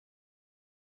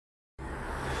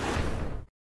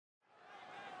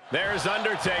There's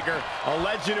Undertaker, a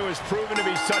legend who has proven to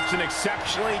be such an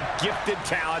exceptionally gifted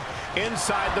talent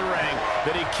inside the ring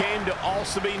that he came to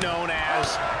also be known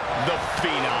as the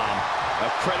Phenom. A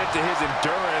credit to his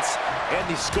endurance and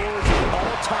the scores of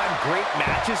all-time great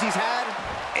matches he's had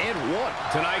and won.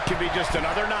 Tonight could be just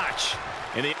another notch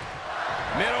in the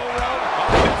middle rope. A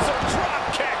missile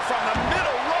drop kick from the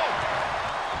middle rope.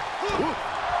 Ooh,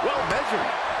 well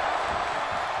measured.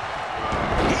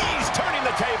 He's turning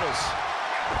the tables.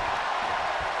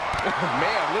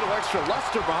 Man, a little extra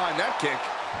luster behind that kick.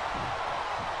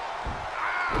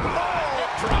 Oh,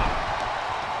 drop.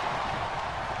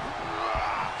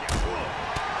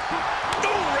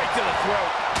 Oh, right to the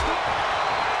throat.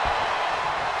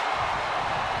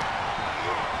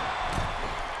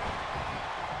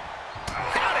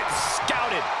 Got it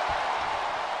scouted.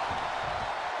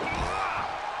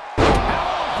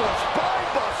 Powerful spine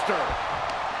buster.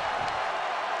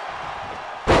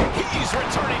 He's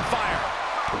returning fire.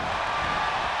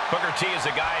 Booker T is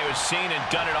a guy who has seen and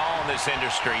done it all in this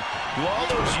industry. Do all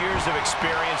those years of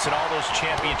experience and all those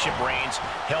championship reigns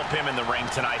help him in the ring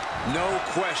tonight? No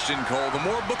question, Cole. The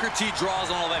more Booker T draws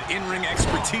on all that in-ring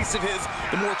expertise of his,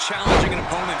 the more challenging an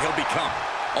opponent he'll become.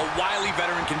 A wily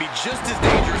veteran can be just as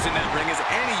dangerous in that ring as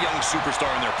any young superstar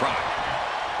in their prime.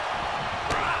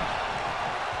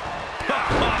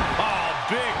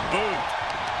 Big boot.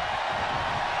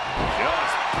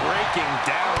 Just breaking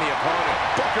down the opponent.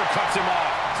 Booker cuts him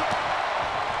off.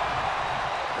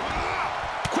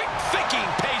 Quick thinking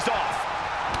pays off.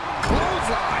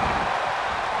 Clothesline.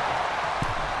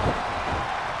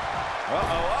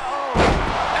 Alley-oop.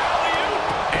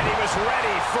 And he was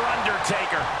ready for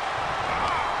Undertaker.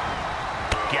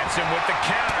 Gets him with the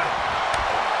counter.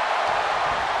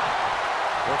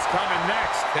 What's coming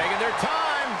next? Taking their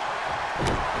time.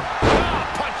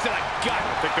 Punch to the gut.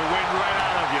 I think the wind right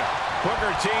out of you.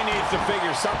 Booker T needs to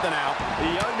figure something out.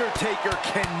 The Undertaker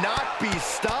cannot be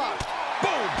stopped.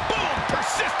 Boom, boom,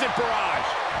 persistent barrage.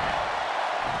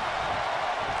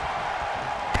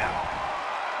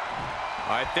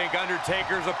 I think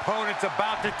Undertaker's opponent's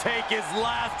about to take his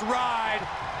last ride.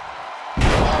 Oh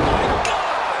my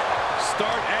God!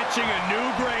 Start etching a new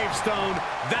gravestone.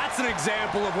 That's an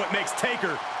example of what makes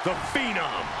Taker the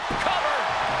Phenom. Cover.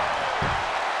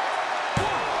 1,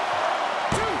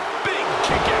 2, big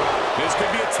kick out. This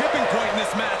could be a tipping point in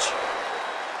this match.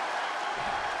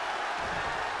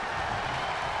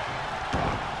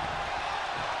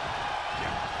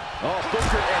 Oh,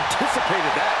 Booker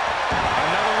anticipated that.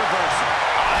 Another reversal.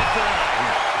 Eye for eye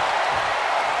here.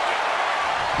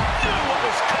 Knew what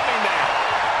was coming there.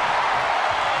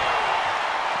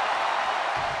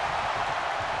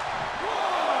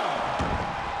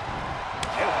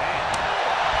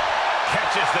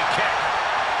 Catches the kick.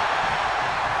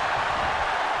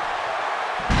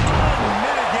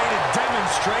 Unmitigated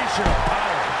demonstration of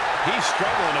power. He's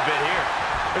struggling a bit here.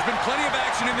 There's been plenty of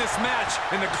action in this match,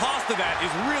 and the cost of that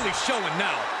is really showing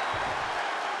now.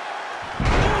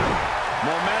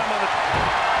 Momentum on the...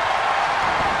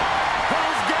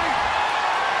 Hell's Gate.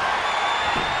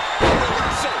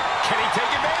 Reversal. Can he take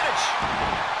advantage?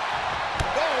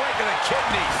 Oh, right to the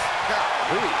kidneys.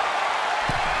 Golly.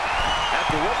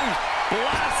 After what we...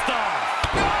 Blast off.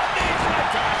 Knees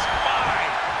right to the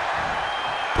spine.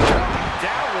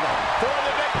 down with him. For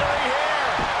the victory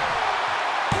here.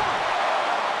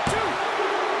 1, 2.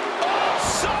 Oh,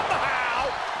 somehow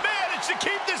managed to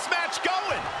keep this match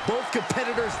going. Both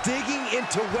competitors digging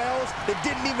into wells they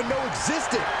didn't even know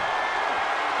existed.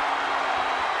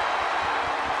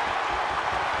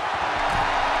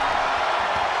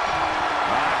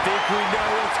 I think we know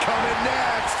what's coming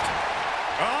next.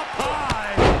 Up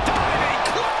high. Diving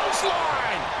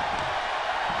clothesline.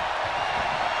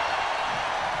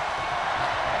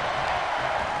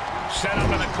 Set up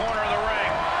in the corner of the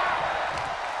ring.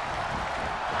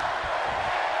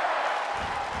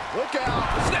 Look out.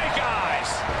 Snake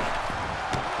eyes.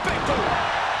 Big boot.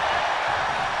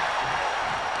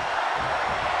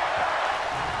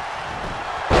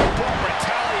 Brock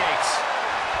retaliates.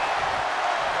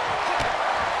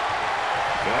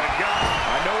 Gotta go.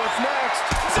 I know what's next.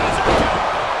 Scissor kick.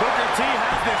 Booker T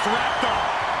has this wrapped up.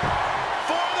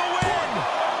 For the win.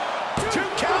 2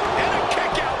 count and a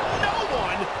kick out. No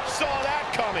one saw that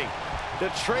coming.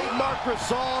 The trademark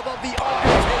resolve of the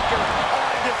Undertaker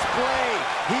on display.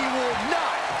 He will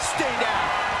not stay down.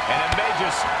 And it may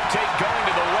just take going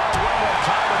to the well one more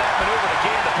time with that maneuver to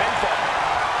gain the pinfall.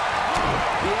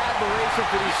 The admiration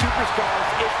for these superstars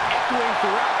is echoing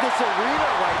throughout this arena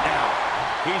right now.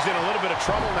 He's in a little bit of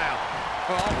trouble now.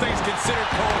 Well, all things considered,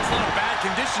 Cole, it's not a bad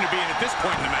condition to be in at this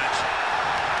point in the match.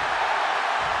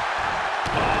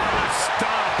 Oh,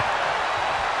 stop.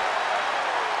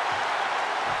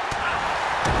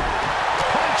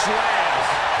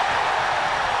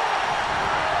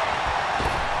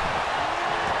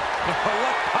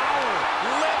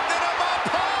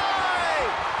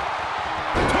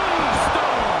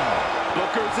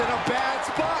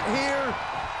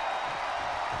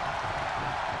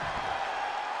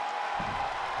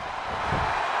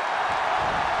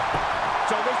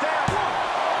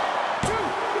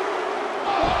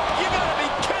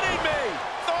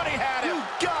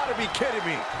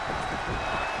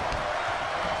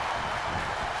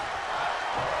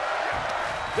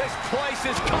 This place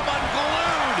has come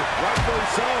unglued. Rightfully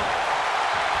so.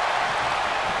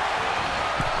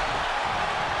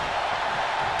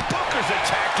 Booker's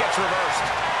attack gets reversed.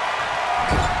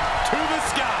 To the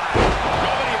sky.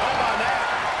 Nobody home on that.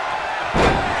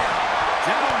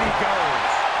 Down he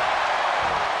goes.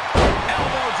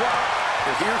 Elbow drop.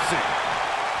 The piercing.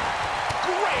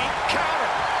 Great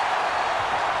counter.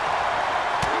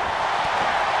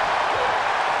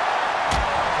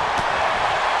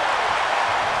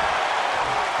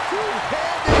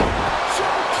 Two-handed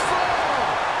choke slam.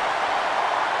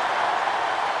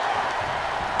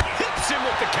 Hits him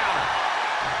with the counter.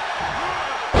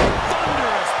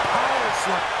 Thunderous power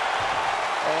slam.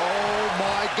 Oh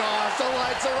my gosh, the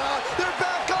lights are out. They're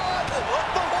back on. Look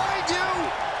behind you.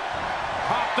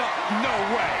 Popped up. No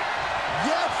way.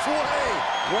 Yes way.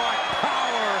 What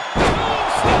power.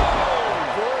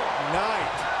 Good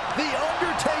night. The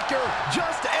Undertaker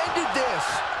just ended this.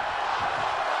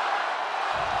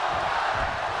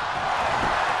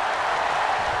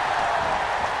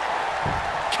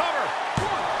 Cover.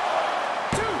 1,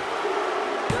 2,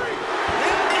 3.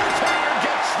 The Undertaker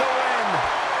gets the win.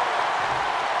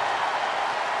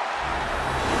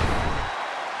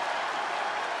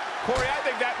 Corey, I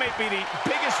think that may be the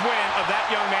biggest win of that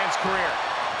young man's career.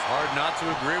 It's hard not to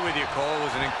agree with you, Cole. It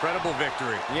was an incredible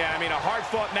victory. Yeah, I mean, a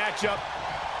hard-fought matchup.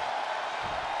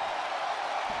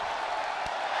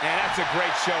 And that's a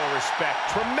great show of respect.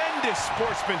 Tremendous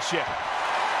sportsmanship.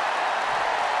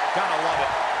 Gotta love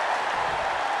it.